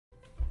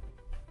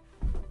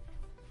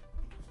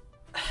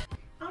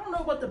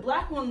what? The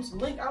black one's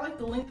length, I like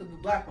the length of the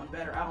black one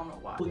better. I don't know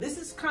why. This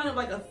is kind of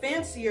like a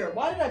fancier.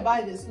 Why did I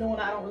buy this knowing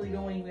I don't really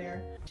go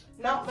anywhere?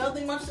 No,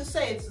 nothing much to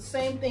say. It's the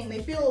same thing.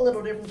 They feel a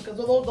little different because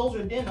those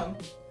are denim.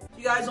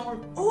 You guys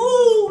don't.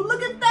 Ooh,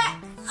 look at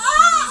that!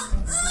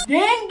 Ah!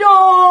 Ding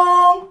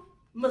dong!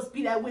 Must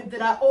be that whip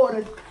that I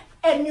ordered,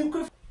 and you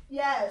could.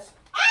 Yes.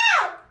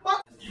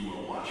 Ah! You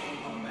are watching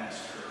a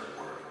master.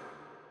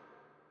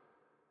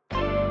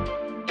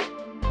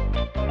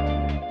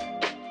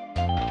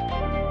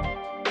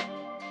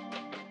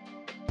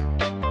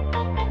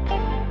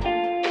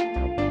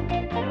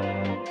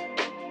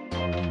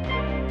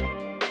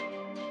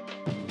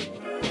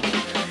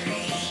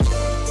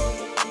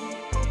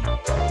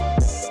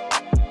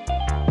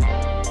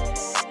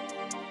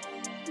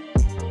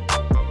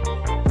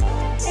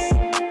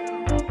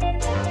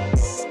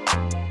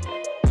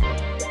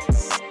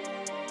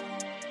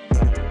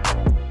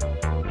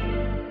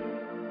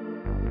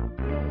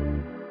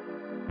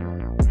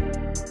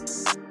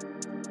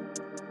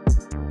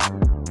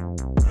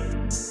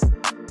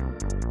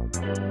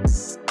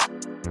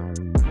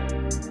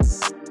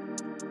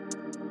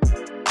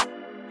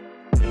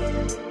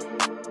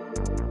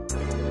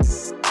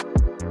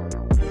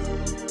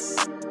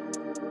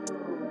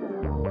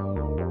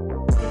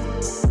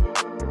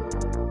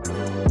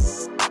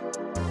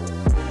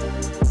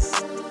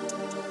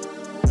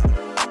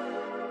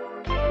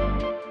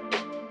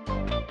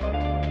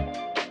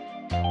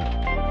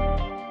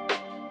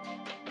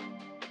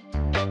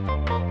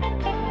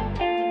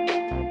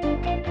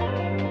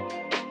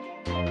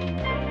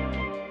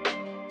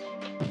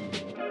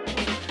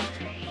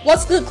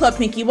 What's good, Club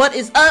Pinky? What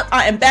is up?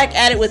 I am back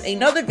at it with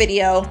another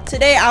video.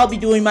 Today I'll be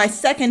doing my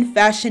second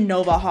Fashion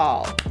Nova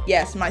haul.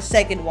 Yes, my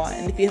second one.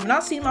 And if you have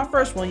not seen my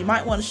first one, you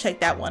might want to check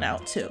that one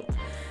out too.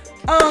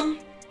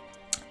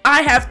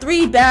 I have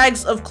 3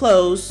 bags of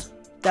clothes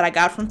that I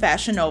got from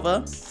Fashion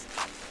Nova.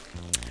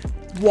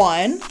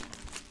 1,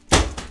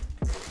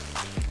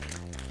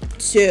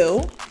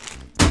 2,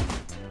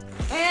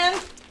 and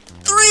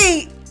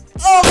 3.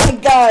 Oh my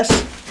gosh.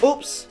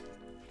 Oops.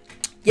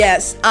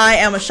 Yes, I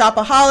am a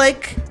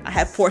shopaholic. I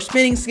have poor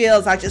spending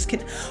skills. I just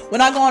can.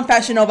 When I go on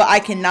Fashion Nova, I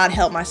cannot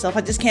help myself.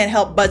 I just can't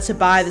help but to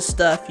buy the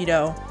stuff, you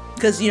know,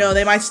 because you know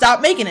they might stop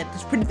making it.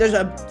 There's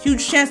a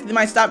huge chance that they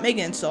might stop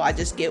making it, so I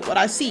just get what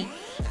I see.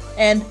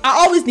 And I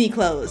always need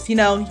clothes, you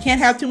know. You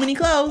can't have too many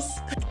clothes.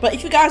 But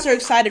if you guys are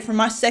excited for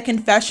my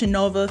second Fashion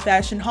Nova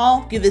fashion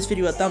haul, give this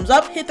video a thumbs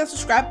up, hit that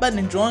subscribe button,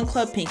 and join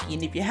Club Pinky.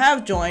 And if you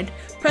have joined,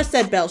 press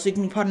that bell so you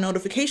can be part of the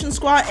notification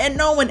squad and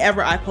know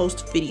whenever I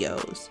post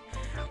videos.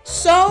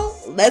 So,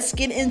 let's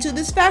get into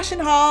this fashion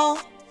haul.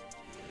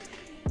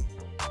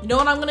 You know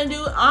what I'm gonna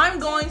do? I'm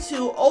going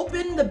to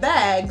open the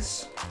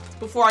bags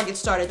before I get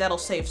started. That'll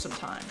save some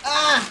time.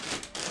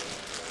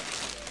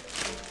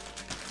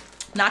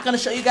 Not gonna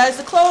show you guys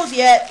the clothes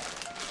yet.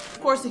 Of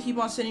course, they keep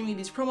on sending me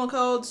these promo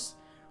codes.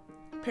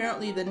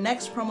 Apparently, the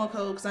next promo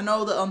code, because I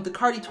know the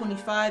Cardi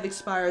 25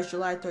 expires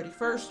July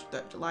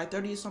 31st, July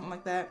 30th, something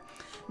like that.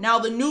 Now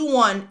the new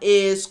one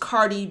is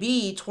Cardi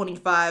B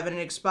 25 and it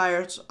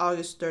expires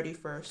August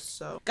 31st.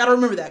 So gotta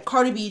remember that,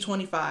 Cardi B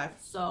 25.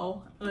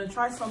 So I'm gonna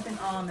try something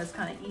on that's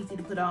kind of easy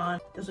to put on.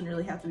 Doesn't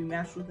really have to be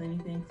matched with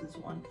anything because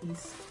it's one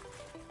piece.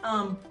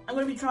 I'm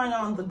gonna be trying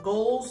on the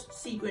Goals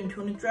sequin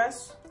tunic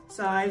dress,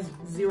 size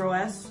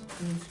 0S,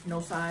 means no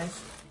size.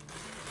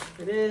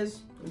 It is.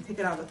 Let me take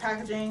it out of the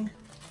packaging.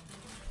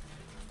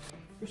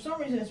 For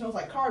some reason, it smells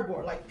like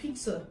cardboard, like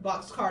pizza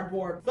box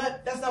cardboard.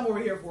 But that's not what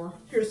we're here for.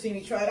 Here to see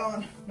me try it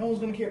on. No one's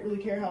gonna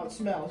really care how it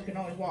smells. You can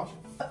always wash it.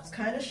 It's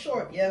kind of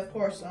short. Yeah, of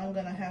course, I'm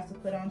gonna have to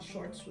put on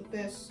shorts with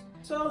this.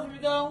 So here we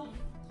go.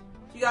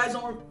 You guys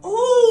don't.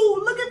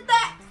 Ooh, look at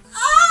that!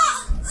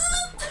 Ah!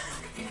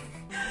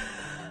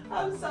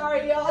 I'm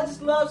sorry, y'all. I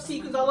just love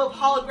sequins. I love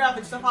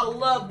holographic stuff. I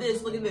love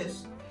this. Look at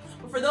this.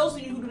 But for those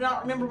of you who do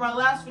not remember my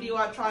last video,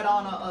 I tried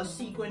on a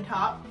sequin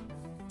top.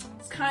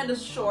 It's kind of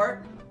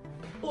short.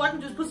 Oh, I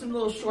can just put some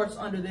little shorts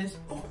under this.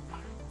 Oh,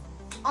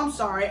 I'm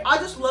sorry. I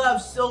just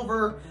love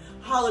silver,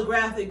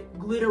 holographic,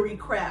 glittery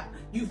crap.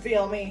 You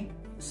feel me?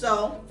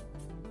 So,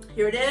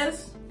 here it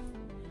is.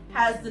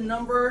 Has the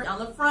number on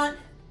the front.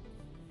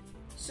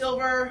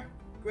 Silver,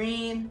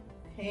 green,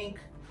 pink.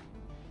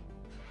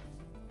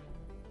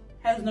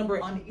 Has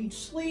number on each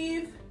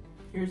sleeve.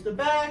 Here's the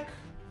back.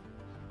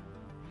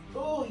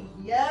 Oh,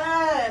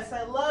 yes.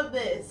 I love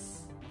this.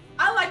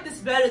 I like this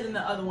better than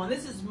the other one.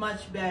 This is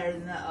much better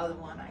than the other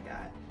one I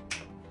got.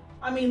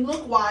 I mean,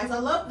 look-wise, I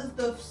love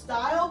the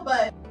style,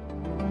 but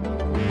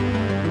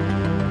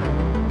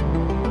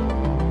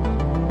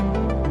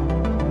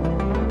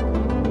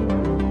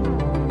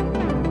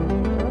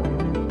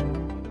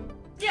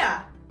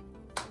yeah,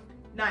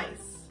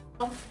 nice.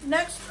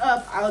 Next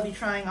up, I'll be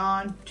trying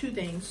on 2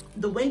 things.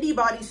 The Wendy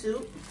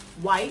bodysuit,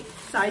 white,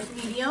 size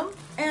medium,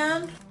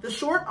 and the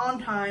short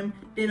on time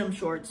denim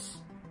shorts,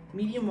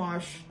 medium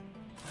wash,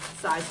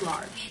 size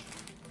large.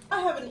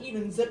 I haven't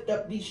even zipped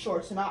up these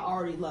shorts and I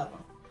already love them.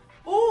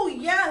 Oh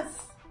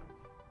yes!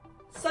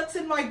 Sucks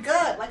in my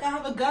gut. Like I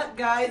have a gut,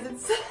 guys.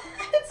 It's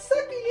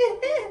sucking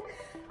it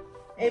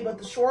Hey, but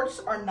the shorts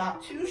are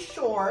not too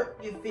short,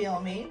 you feel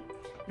me?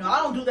 No,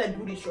 I don't do that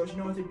booty shorts, you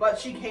know, with the butt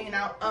cheek hanging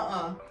out.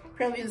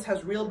 Apparently this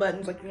has real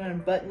buttons, like you're gonna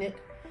button it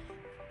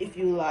if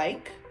you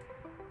like.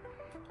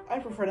 I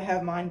prefer to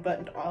have mine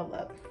buttoned all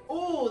up.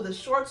 Oh, the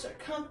shorts are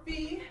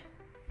comfy.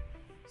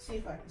 See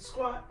if I can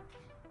squat.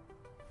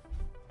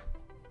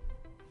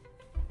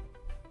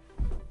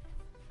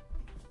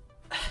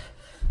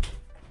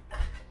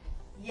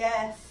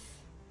 Yes.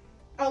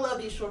 I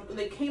love these shorts.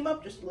 They came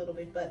up just a little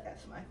bit, but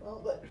that's my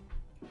fault. But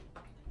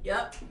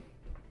yep.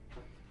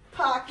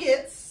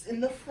 Pockets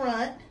in the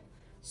front.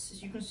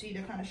 As you can see,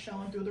 they're kind of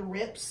showing through the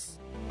rips.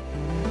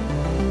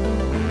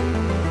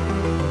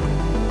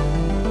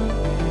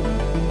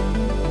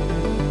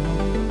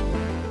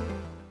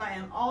 I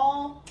am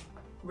all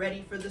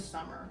ready for the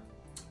summer.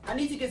 I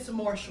need to get some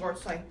more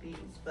shorts like these,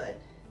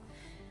 but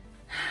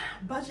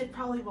budget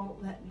probably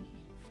won't let me.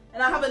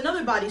 And I have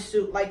another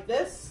bodysuit like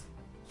this,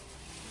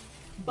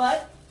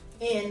 but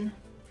in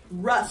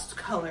rust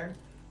color.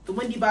 The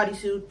windy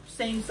bodysuit,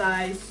 same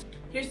size.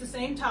 Here's the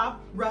same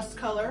top, rust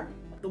color.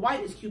 The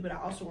white is cute, but I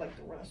also like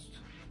the rust.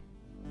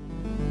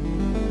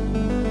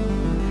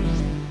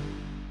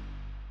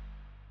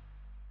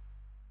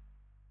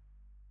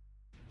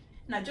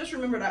 And I just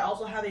remembered I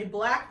also have a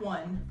black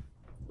one.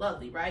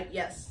 Lovely, right?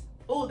 Yes.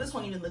 Oh, this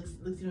one even looks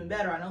even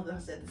better. I know that I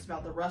said this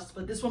about the rust,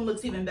 but this one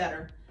looks even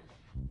better.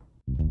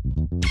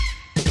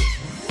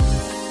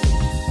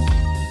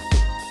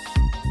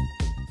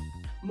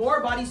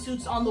 More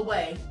bodysuits on the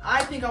way.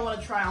 I think I want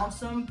to try on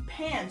some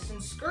pants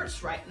and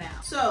skirts right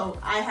now. So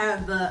I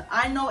have the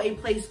I Know a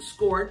Place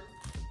skirt,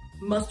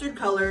 mustard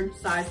colored,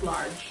 size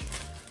large.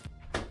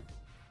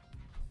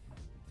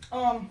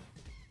 Thought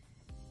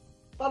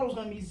it was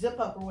gonna be zip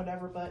up or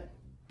whatever, but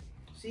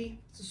see,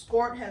 it's a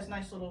skirt, has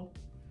nice little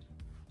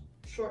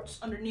shorts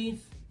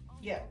underneath.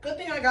 Yeah, good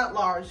thing I got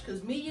large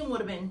because medium would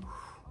have been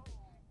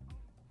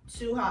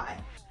too high.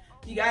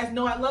 You guys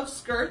know I love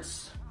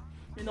skirts.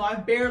 You know, I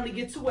barely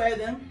get to wear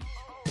them.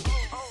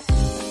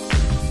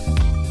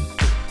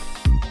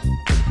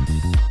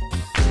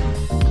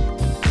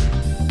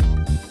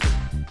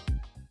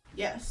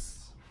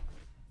 Yes.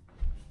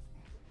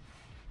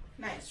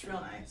 Nice,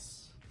 real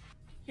nice.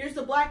 Here's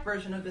the black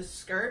version of this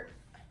skirt.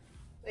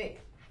 Wait,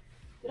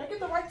 did I get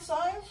the right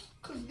size?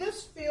 Because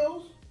this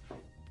feels,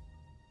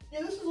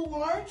 yeah, this is a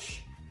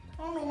large.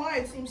 I don't know why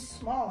it seems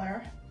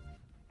smaller.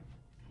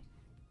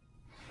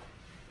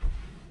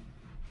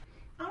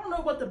 I don't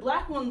know what the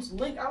black one's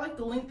length. I like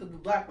the length of the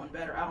black one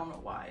better. I don't know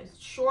why. It's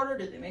shorter.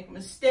 Did they make a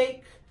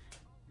mistake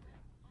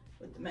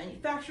with the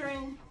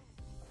manufacturing?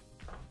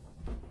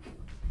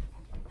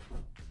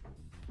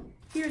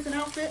 Here's an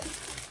outfit.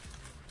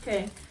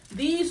 Okay,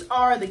 these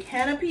are the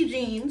Canopy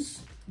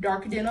jeans,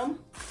 dark denim,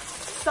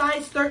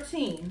 size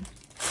 13.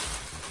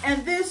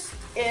 And this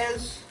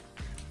is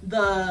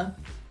the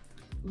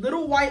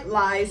Little White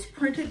Lies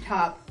printed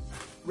top,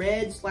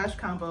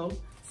 red/combo,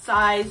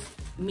 size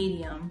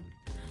medium.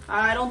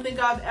 I don't think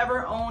I've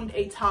ever owned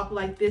a top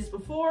like this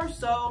before,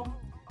 so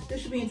this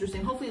should be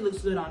interesting. Hopefully it looks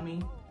good on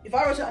me. If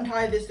I were to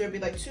untie this, there'd be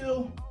like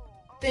 2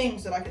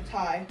 things that I could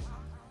tie.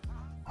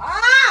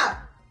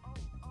 Ah!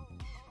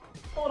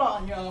 Hold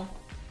on, y'all.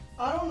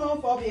 I don't know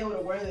if I'll be able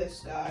to wear this,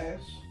 guys.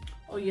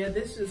 Oh yeah,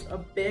 this is a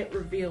bit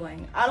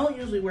revealing. I don't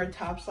usually wear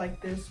tops like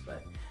this,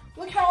 but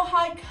look how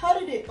high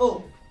cut it is.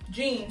 Oh,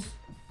 jeans.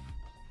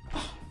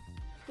 Oh,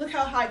 look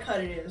how high cut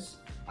it is.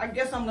 I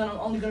guess I'm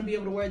only gonna be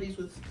able to wear these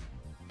with,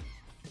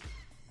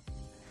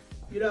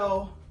 you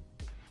know,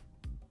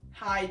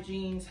 high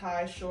jeans,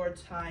 high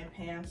shorts, high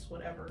pants,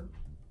 whatever.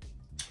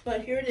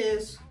 But here it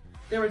is.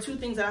 There were 2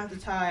 things I have to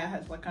tie. I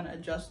had to like kind of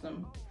adjust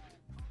them.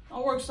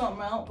 I'll work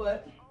something out,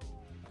 but,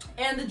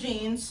 and the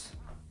jeans,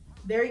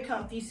 very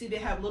comfy. See, they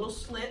have little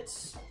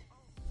slits.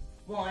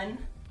 1,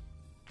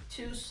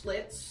 2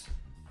 slits.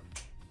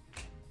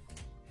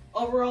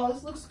 Overall,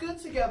 this looks good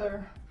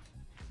together.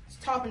 It's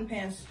top and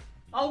pants.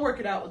 I'll work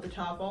it out with the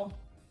top. I'll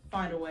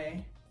find a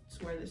way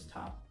to wear this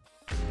top.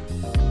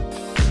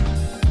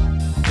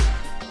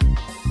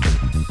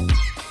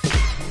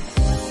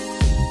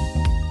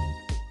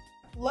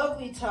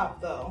 Lovely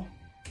top though.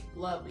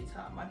 Lovely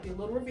top. Might be a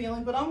little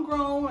revealing, but I'm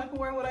grown. I can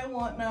wear what I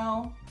want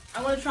now.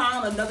 I'm gonna try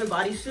on another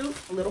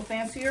bodysuit, a little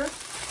fancier.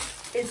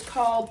 It's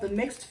called the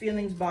Mixed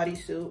Feelings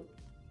bodysuit.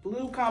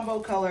 Blue combo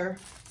color,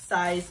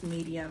 size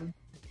medium.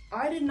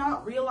 I did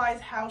not realize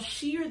how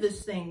sheer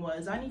this thing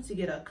was. I need to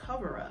get a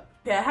cover up.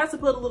 Yeah, I have to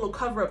put a little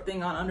cover up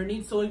thing on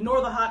underneath, so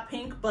ignore the hot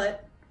pink,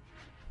 but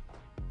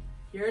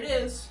here it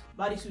is.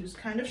 Bodysuit is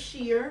kind of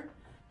sheer.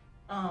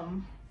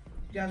 You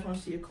guys want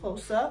to see a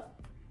close up?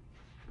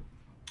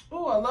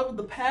 Oh, I love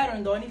the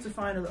pattern though. I need to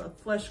find a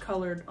flesh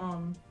colored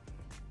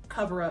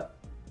cover up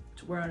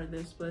to wear under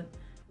this, but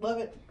love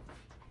it.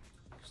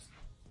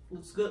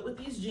 Looks good with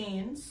these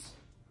jeans.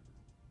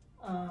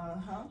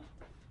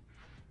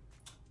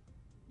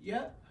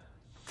 Yep.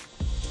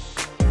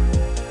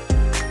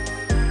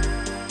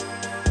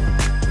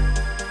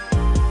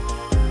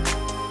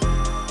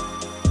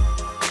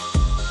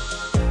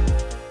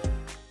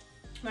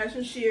 Nice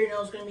and sheer, you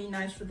know, it's gonna be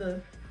nice for the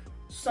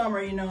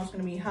Summer, you know, it's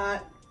gonna be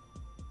hot.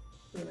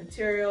 The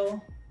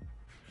material,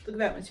 look at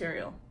that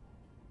material.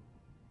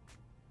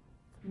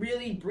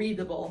 Really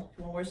breathable. If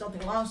you wanna wear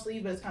something long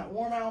sleeve, but it's kind of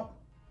warm out,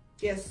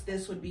 yes,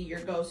 this would be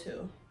your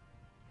go-to.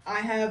 I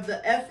have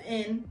the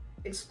FN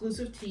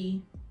exclusive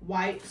tee,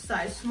 white,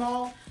 size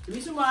small. The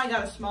reason why I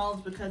got a small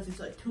is because it's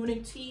a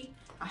tunic tee.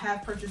 I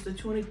have purchased a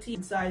tunic tee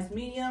in size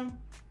medium,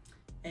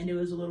 and it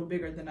was a little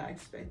bigger than I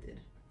expected.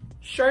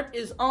 Shirt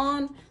is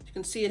on. As you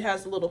can see, it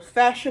has a little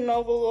Fashion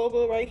Nova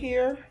logo right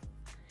here.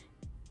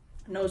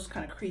 I know it's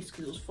kind of creased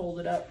because it was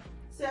folded up.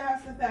 So it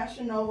has the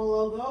Fashion Nova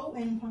logo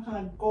in some kind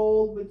of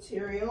gold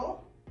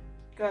material.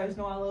 You guys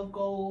know I love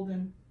gold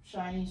and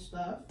shiny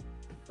stuff.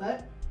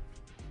 But,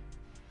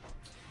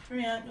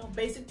 yeah, you know,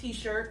 basic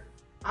t-shirt.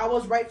 I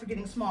was right for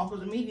getting small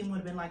because the medium would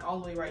have been like all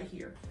the way right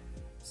here.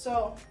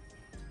 So,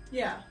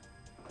 yeah,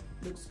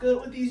 looks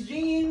good with these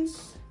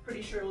jeans.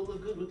 Pretty sure it'll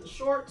look good with the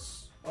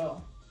shorts.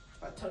 Well,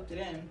 if I tucked it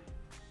in.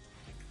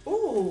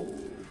 Ooh,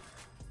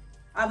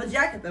 I have a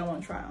jacket that I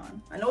want to try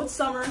on. I know it's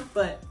summer,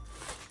 but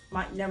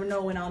might never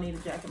know when I'll need a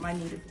jacket. Might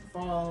need it for the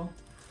fall,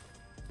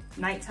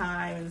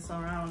 nighttime in the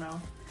summer, I don't know.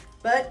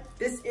 But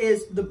this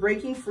is the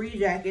Breaking Free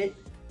jacket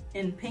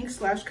in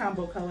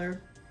pink/combo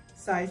color,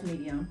 size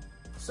medium.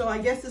 So I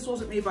guess this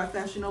wasn't made by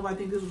Fashion Nova. I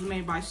think this was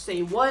made by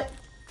Say What.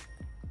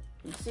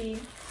 You see?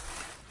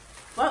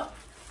 Well,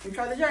 let me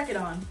try the jacket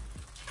on.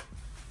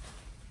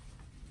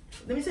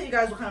 Let me tell you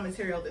guys what kind of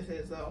material this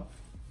is though.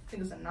 I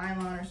think it's a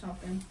nylon or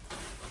something.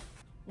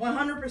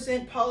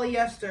 100%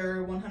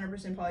 polyester,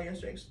 100%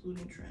 polyester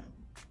excluding trim.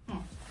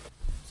 What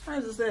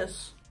size is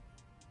this?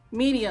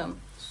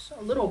 Medium. It's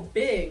a little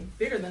big,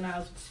 bigger than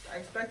I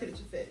expected it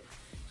to fit.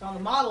 So on the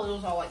model, it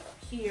was all like up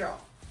here,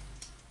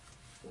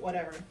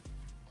 whatever.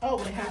 Oh,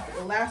 but it has the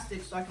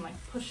elastic so I can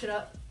like push it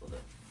up.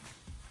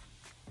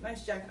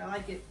 Nice jacket, I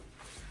like it.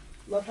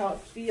 Love how it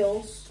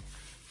feels.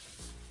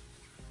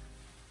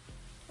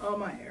 Oh,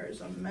 my hair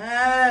is a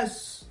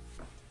mess.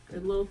 The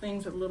little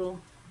things are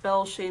little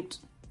bell-shaped,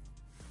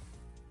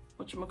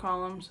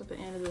 whatchamacallums, at the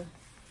end of the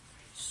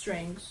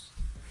strings.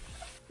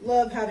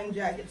 Love having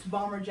jackets,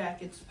 bomber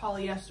jackets,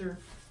 polyester,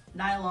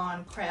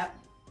 nylon crap.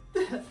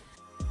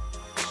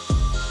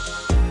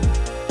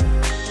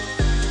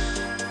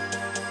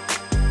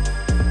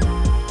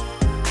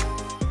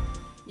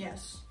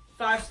 Yes,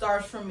 5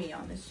 stars from me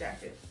on this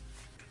jacket.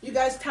 You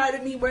guys tired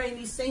of me wearing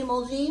these same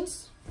old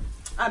jeans?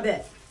 I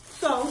bet.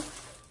 So,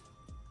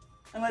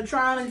 I'm gonna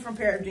try on a different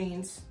pair of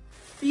jeans.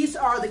 These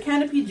are the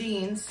Canopy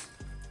jeans,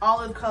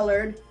 olive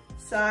colored,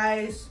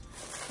 size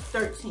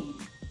 13.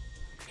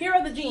 Here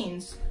are the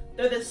jeans.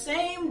 They're the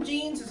same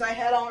jeans as I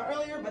had on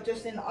earlier, but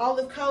just in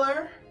olive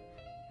color.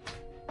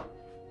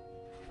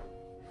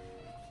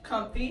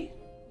 Comfy.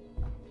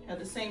 Have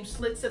the same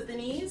slits at the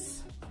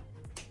knees.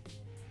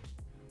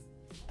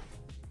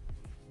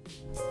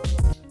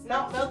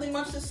 Nothing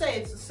much to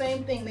say. It's the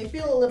same thing. They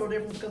feel a little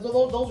different because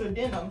those are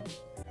denim.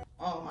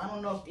 I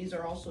don't know if these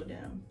are also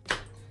denim.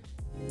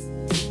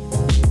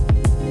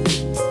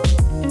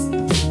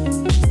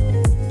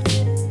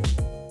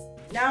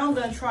 Now I'm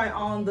gonna try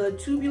on the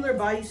tubular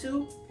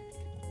bodysuit,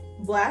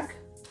 black.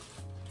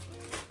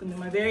 It's gonna be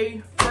my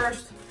very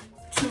first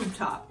tube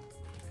top.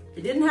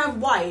 It didn't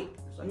have white,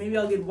 so maybe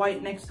I'll get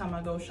white next time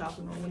I go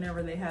shopping or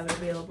whenever they have it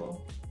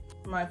available.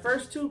 My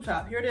first tube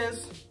top, here it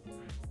is.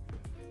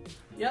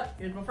 Yep,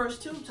 here's my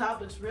first tube top.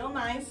 Looks real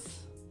nice.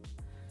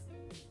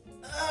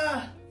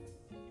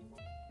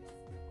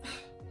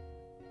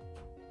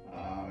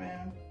 Oh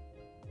man.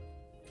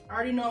 I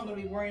already know I'm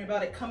gonna be worrying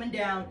about it coming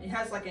down. It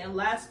has like an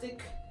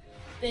elastic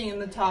thing in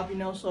the top, you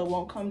know, so it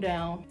won't come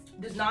down.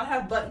 It does not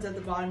have buttons at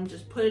the bottom.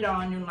 Just put it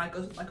on in like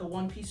a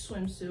one-piece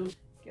swimsuit.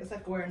 Guess I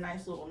could wear a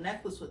nice little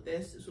necklace with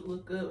this. This would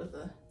look good with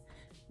a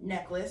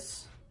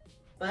necklace.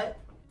 But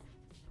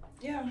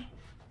yeah.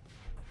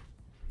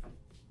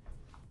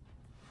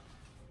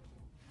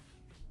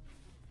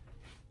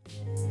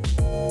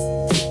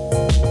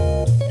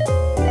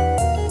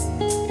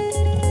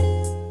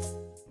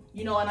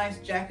 You know, a nice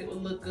jacket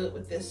would look good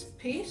with this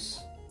piece.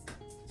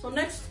 So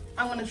next,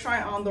 I'm gonna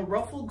try on the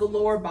Ruffle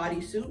Galore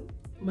bodysuit,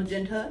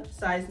 magenta,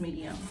 size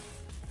medium.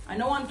 I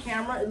know on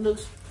camera it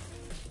looks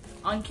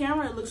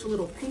a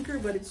little pinker,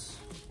 but it's,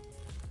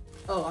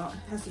 it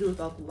has to do with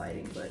all the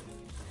lighting. But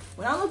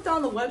when I looked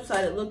on the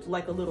website, it looked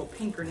like a little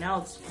pinker. Now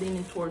it's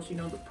leaning towards, you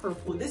know, the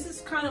purple. This is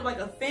kind of like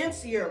a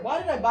fancier. Why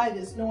did I buy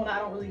this knowing I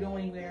don't really go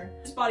anywhere?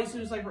 This bodysuit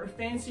is like for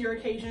fancier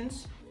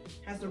occasions.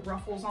 Has the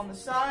ruffles on the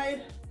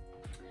side.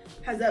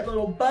 Has that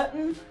little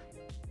button.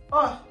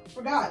 Oh,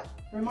 forgot.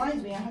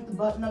 Reminds me, I have to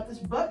button up this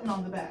button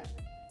on the back.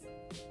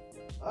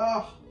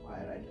 Oh, why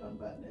did I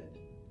unbutton it?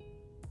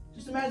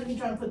 Just imagine me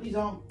trying to put these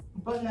on,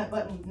 button that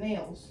button with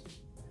nails.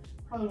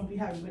 Probably won't be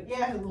happy, but yeah,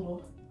 it has a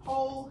little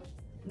hole,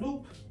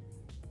 loop,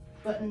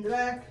 button in the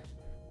back.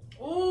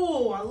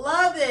 Ooh, I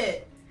love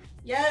it.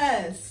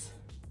 Yes.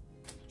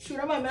 Shoot,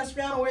 I might mess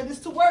around and wear this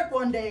to work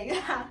one day.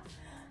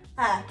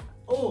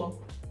 Oh.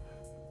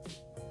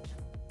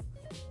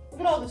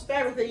 Look at all this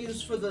fabric they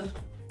use for the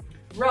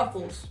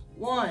ruffles.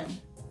 1,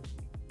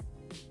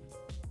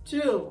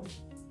 2,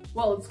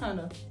 Well, it's kind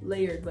of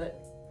layered,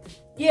 but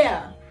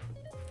yeah.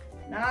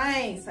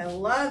 Nice, I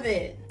love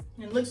it.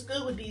 And it looks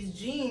good with these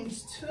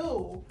jeans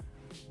too.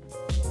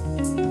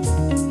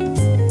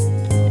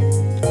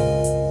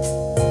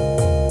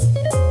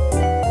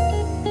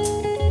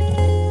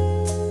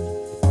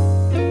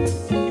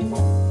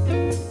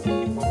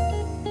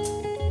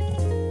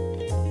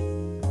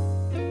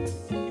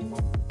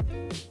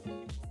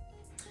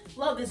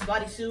 Love this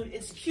bodysuit.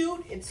 It's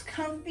cute, it's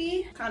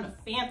comfy, kind of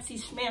fancy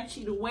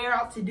schmancy to wear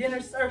out to dinner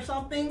or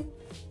something.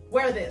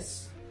 Wear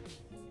this.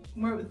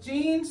 Wear it with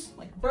jeans,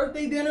 like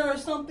birthday dinner or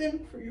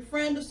something for your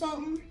friend or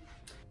something.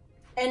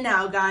 And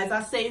now guys,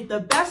 I saved the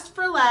best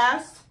for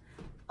last.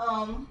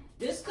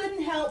 This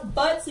couldn't help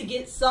but to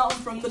get something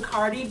from the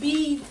Cardi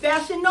B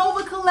Fashion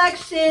Nova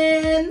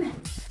collection.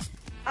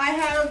 I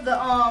have the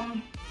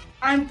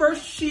I'm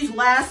first, she's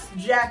last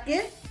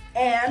jacket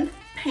and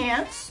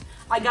pants.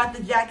 I got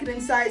the jacket in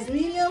size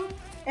medium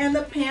and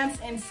the pants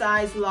in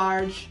size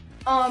large.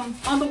 On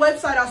the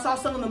website, I saw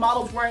some of the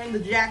models wearing the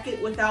jacket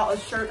without a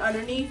shirt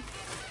underneath.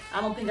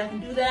 I don't think I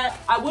can do that.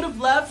 I would have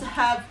loved to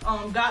have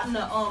gotten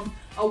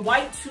a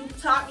white tube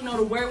top, you know,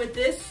 to wear with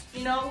this,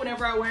 you know,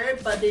 whenever I wear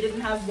it, but they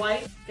didn't have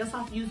white. Guess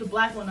I'll have to use the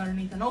black one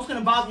underneath. I know it's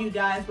gonna bother you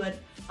guys, but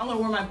I'm gonna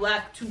wear my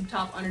black tube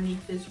top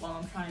underneath this while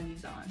I'm trying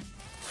these on.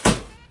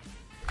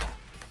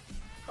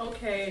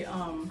 Okay,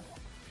 I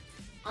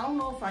don't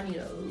know if I need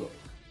a look.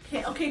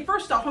 Okay,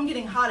 first off, I'm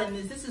getting hot in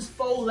this. This is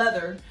faux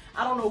leather.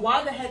 I don't know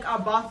why the heck I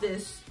bought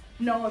this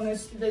knowing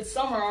this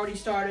summer already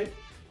started.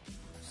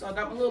 So I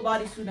got my little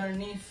bodysuit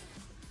underneath.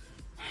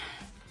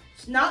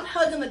 It's not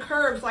hugging the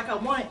curves like I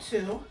want it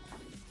to.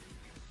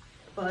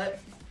 But,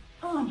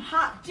 oh, I'm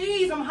hot.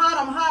 Jeez, I'm hot,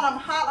 I'm hot, I'm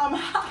hot, I'm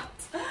hot.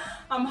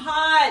 I'm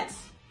hot.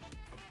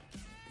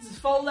 This is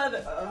faux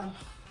leather.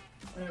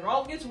 It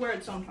all gets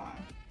weird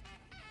sometimes.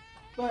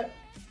 But,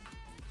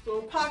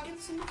 little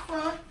pockets in the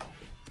front.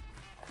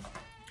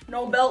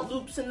 No belt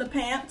loops in the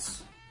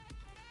pants.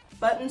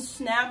 Buttons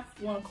snap,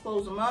 you want to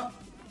close them up.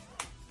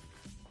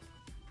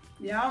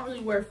 Yeah, I don't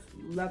really wear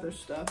leather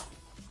stuff.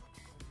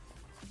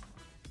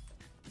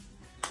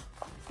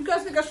 You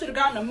guys think I should have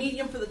gotten a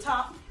medium for the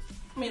top?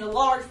 I mean a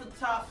large for the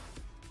top.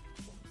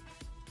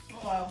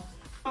 Oh wow.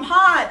 I'm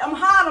hot,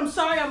 I'm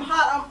sorry, I'm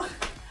hot,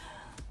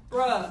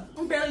 Bruh,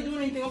 I'm barely doing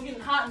anything, I'm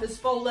getting hot in this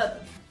faux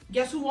leather.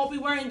 Guess who won't be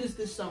wearing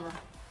this summer?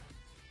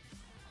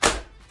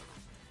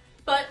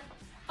 But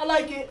I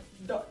like it.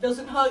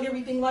 Doesn't hug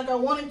everything like I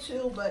want it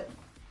to, but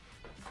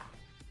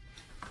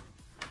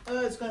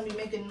it's gonna be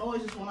making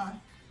noises when I.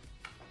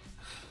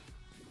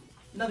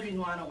 Another reason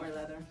why I don't wear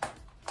leather.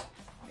 It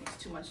makes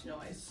too much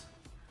noise.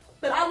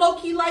 But I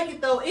low-key like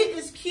it though. It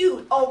is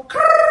cute. Oh,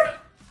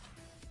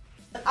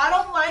 I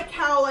don't like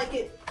how like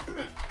it,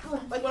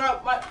 like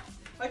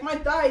when my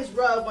thighs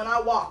rub when I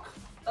walk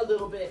a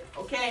little bit.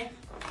 Okay.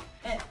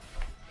 And,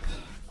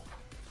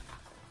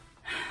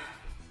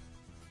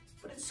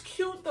 it's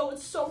cute though,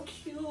 it's so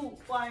cute.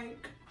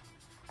 Like,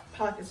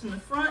 pockets in the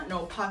front,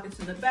 no pockets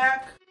in the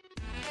back.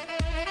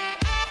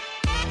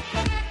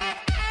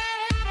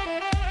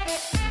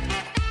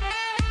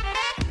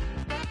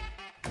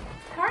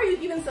 How are you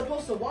even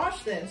supposed to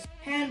wash this?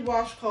 Hand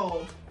wash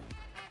cold.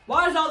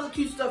 Why does all the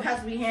cute stuff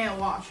have to be hand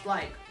washed?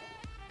 Like,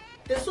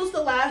 this was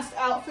the last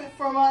outfit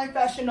for my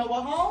Fashion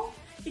Nova haul.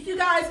 If you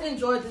guys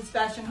enjoyed this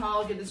fashion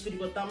haul, give this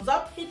video a thumbs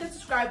up, hit the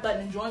subscribe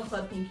button, and join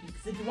Club Pinky.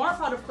 Because if you aren't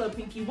part of Club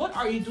Pinky, what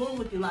are you doing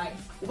with your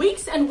life?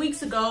 Weeks and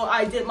weeks ago,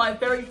 I did my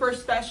very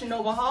first Fashion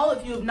Nova haul.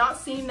 If you have not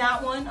seen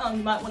that one,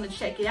 you might want to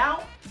check it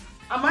out.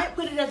 I might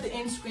put it at the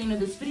end screen of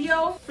this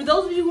video. For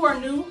those of you who are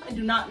new and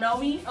do not know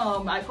me,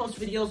 I post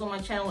videos on my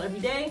channel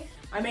every day.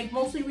 I make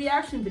mostly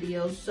reaction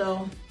videos,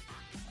 so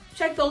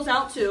check those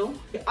out too.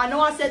 I know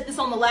I said this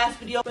on the last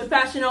video, but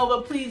Fashion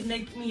Nova, please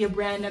make me a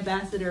brand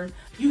ambassador.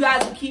 You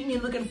guys will keep me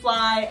looking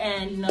fly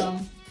and, you know,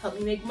 help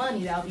me make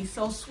money. That would be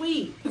so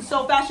sweet.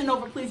 So Fashion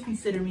Nova, please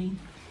consider me.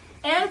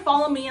 And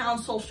follow me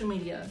on social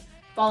media.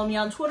 Follow me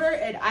on Twitter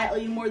at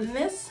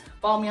 @ILUMoreThanThis.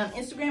 Follow me on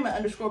Instagram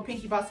at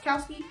 _Pinky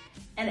Botzcowski.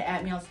 And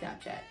at me on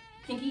Snapchat,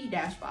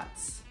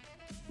 Pinky-Bots.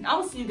 And I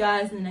will see you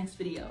guys in the next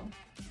video.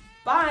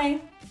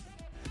 Bye.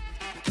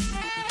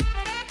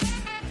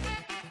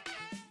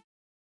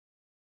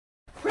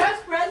 Press,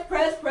 press,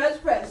 press, press,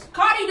 press.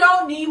 Cardi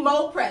don't need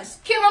more press.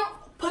 Kill them,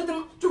 put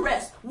them to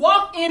rest.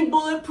 Walk in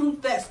bulletproof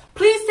vest.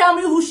 Please tell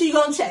me who she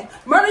gonna check.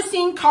 Murder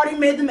scene, Cardi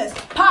made the mess.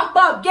 Pop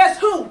up, guess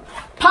who?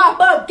 Pop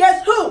up,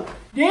 guess who?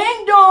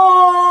 Ding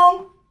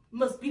dong.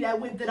 Must be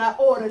that whip that I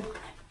ordered.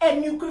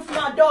 And new crib for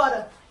my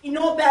daughter. You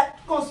know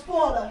that gonna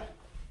spoil her.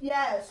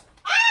 Yes.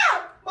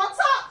 Ah! My top!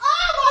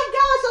 Oh my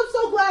gosh, I'm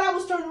so glad I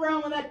was turned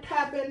around when that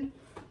happened.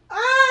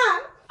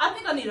 Ah! I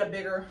think I need a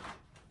bigger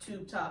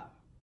tube top.